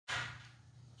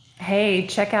Hey,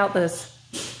 check out this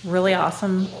really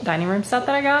awesome dining room set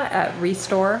that I got at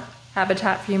Restore,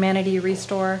 Habitat for Humanity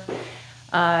Restore.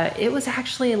 It was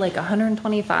actually like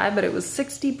 $125, but it was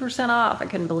 60% off. I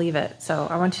couldn't believe it. So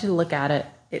I want you to look at it.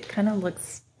 It kind of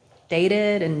looks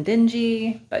dated and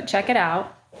dingy, but check it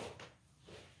out.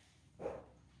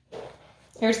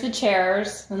 Here's the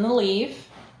chairs and the leaf.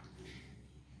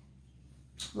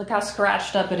 Look how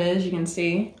scratched up it is, you can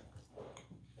see.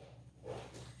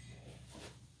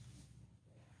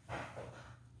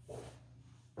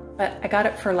 But I got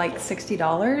it for like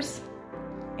 $60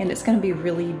 and it's gonna be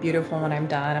really beautiful when I'm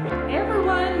done. Hey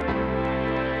everyone!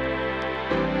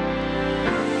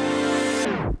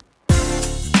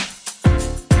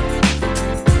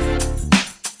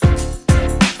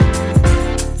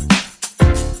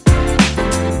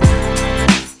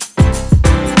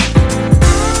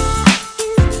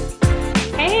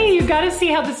 Hey, you gotta see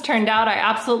how this turned out. I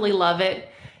absolutely love it.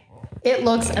 It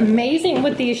looks amazing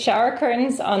with these shower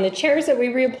curtains on the chairs that we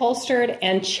reupholstered,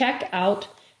 and check out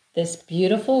this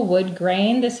beautiful wood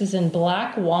grain. This is in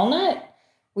black walnut.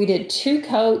 We did 2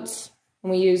 coats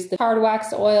and we used the hard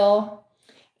wax oil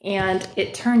and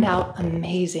it turned out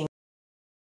amazing.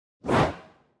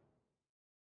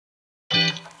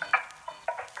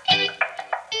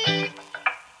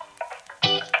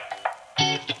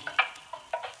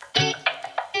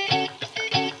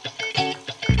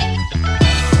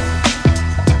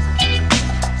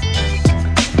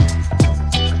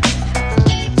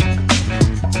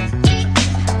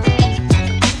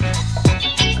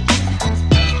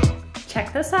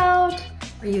 Check this out.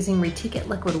 We're using Retique It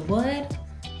Liquid Wood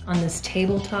on this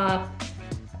tabletop.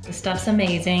 The stuff's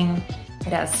amazing. It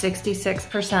has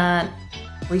 66%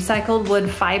 recycled wood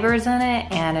fibers in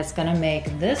it, and it's gonna make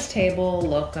this table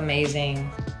look amazing.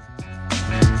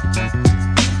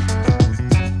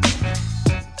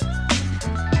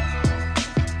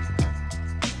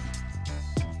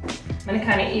 I'm gonna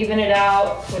kind of even it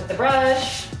out with the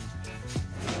brush.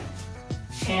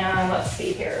 And let's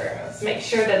see here, let's make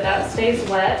sure that that stays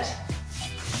wet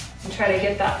and try to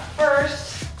get that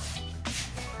first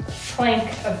plank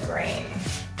of grain.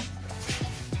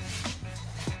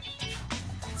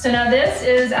 So now this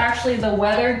is actually the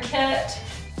weathered kit.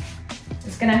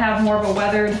 It's gonna have more of a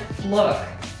weathered look.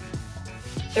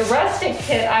 The rustic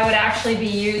kit, I would actually be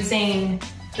using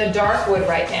the dark wood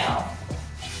right now.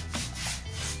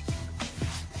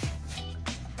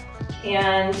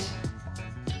 And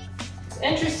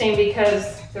interesting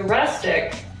because the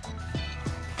rustic,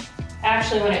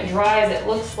 actually when it dries, it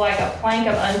looks like a plank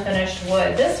of unfinished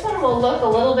wood. This one will look a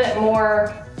little bit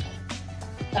more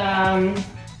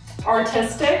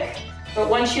artistic,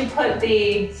 but once you put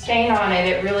the stain on it,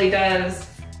 it really does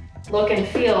look and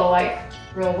feel like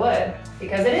real wood,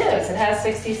 because it is. It has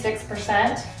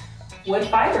 66% wood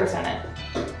fibers in it.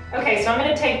 Okay, so I'm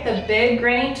gonna take the big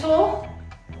graining tool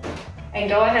and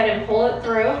go ahead and pull it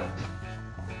through.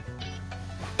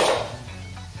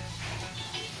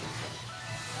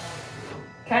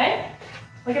 Okay,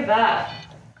 look at that.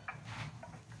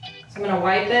 So I'm gonna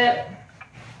wipe it.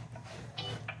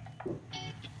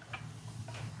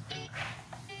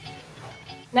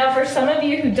 Now for some of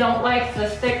you who don't like the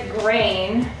thick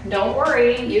grain, don't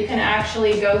worry, you can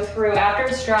actually go through after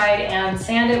it's dried and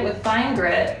sand it with fine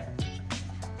grit.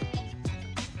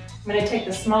 I'm gonna take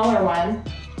the smaller one.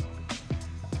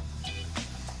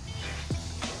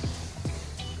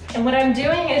 And what I'm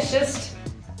doing is just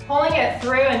pulling it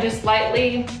through and just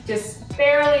lightly, just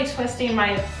barely twisting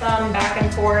my thumb back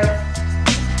and forth.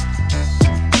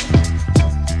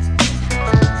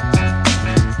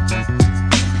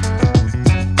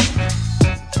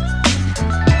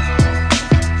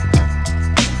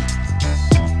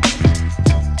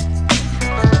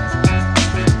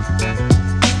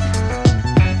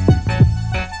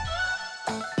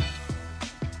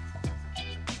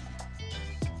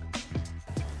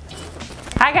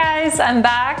 Hi guys, I'm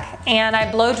back and I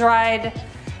blow dried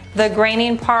the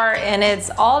graining part and it's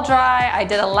all dry. I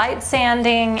did a light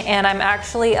sanding and I'm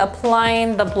actually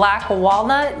applying the black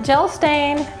walnut gel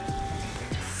stain.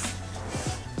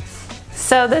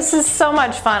 So this is so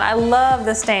much fun. I love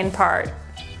the stain part.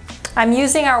 I'm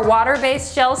using our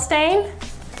water-based gel stain.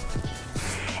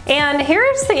 And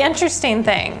here's the interesting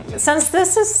thing. Since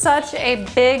this is such a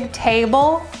big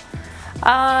table,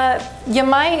 you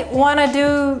might want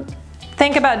to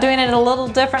think about doing it a little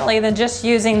differently than just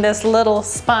using this little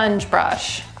sponge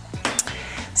brush.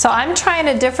 So I'm trying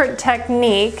a different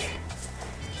technique,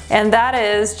 and that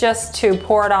is just to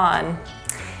pour it on.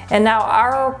 And now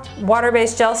our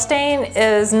water-based gel stain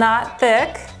is not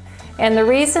thick, and the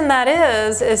reason that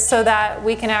is so that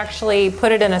we can actually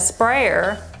put it in a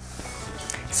sprayer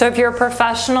So if you're a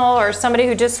professional or somebody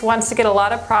who just wants to get a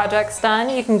lot of projects done,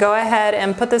 you can go ahead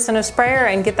and put this in a sprayer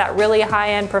and get that really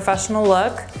high-end professional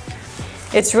look.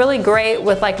 It's really great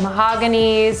with like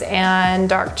mahoganies and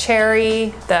dark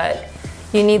cherry, that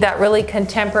you need that really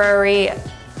contemporary,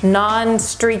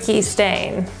 non-streaky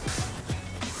stain.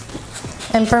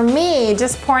 And for me,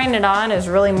 just pouring it on is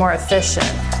really more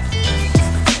efficient.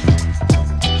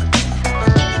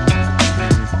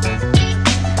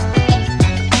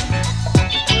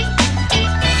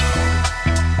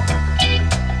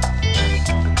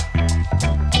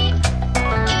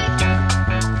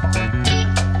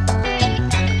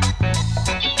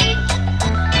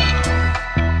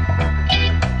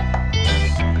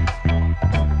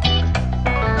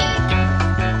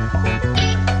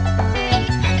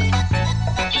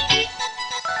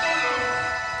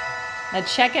 Now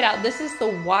check it out. This is the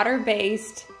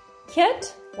water-based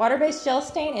kit, water-based gel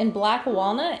stain in black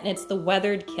walnut, and it's the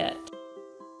weathered kit.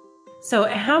 So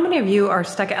how many of you are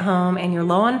stuck at home and you're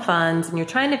low on funds and you're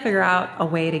trying to figure out a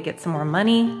way to get some more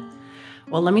money?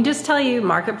 Well, let me just tell you,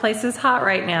 Marketplace is hot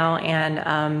right now,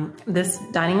 and this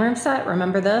dining room set,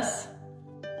 remember this?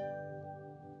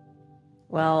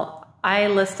 Well, I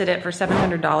listed it for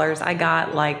 $700. I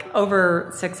got like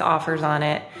over 6 offers on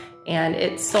it, and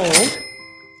it sold.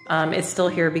 It's still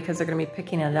here because they're gonna be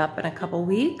picking it up in a couple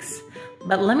weeks.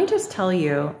 But let me just tell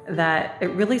you that it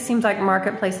really seems like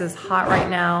Marketplace is hot right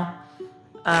now.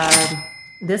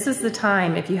 This is the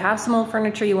time, if you have some old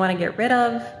furniture you wanna get rid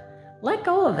of, let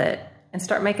go of it and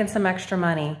start making some extra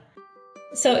money.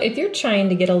 So if you're trying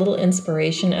to get a little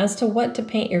inspiration as to what to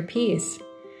paint your piece,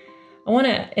 I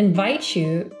wanna invite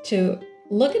you to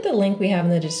look at the link we have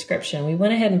in the description. We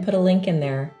went ahead and put a link in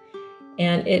there,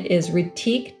 and it is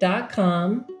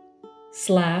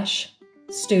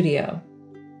retique.com/studio.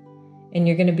 And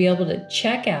you're gonna be able to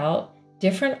check out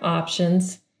different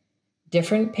options,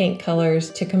 different paint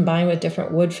colors to combine with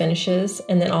different wood finishes.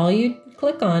 And then all you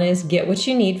click on is get what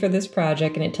you need for this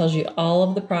project, and it tells you all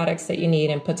of the products that you need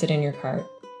and puts it in your cart.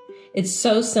 It's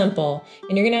so simple,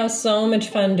 and you're gonna have so much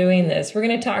fun doing this. We're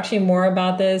gonna talk to you more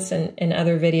about this in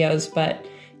other videos, but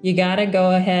you gotta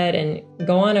go ahead and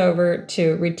go on over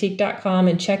to retique.com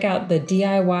and check out the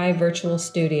DIY virtual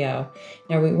studio.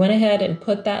 Now, we went ahead and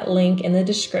put that link in the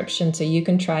description so you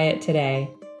can try it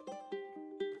today.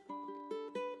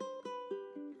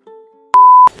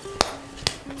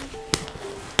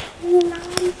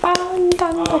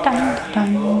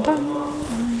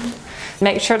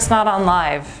 Make sure it's not on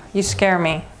live. You scare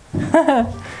me.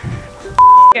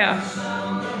 Yeah.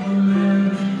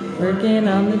 Working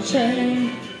on the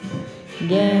chain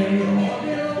gang.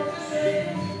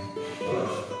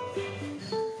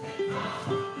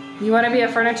 You want to be a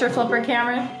furniture flipper,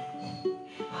 Cameron?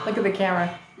 Look at the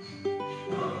camera. I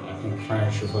think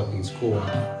furniture flipping's cool.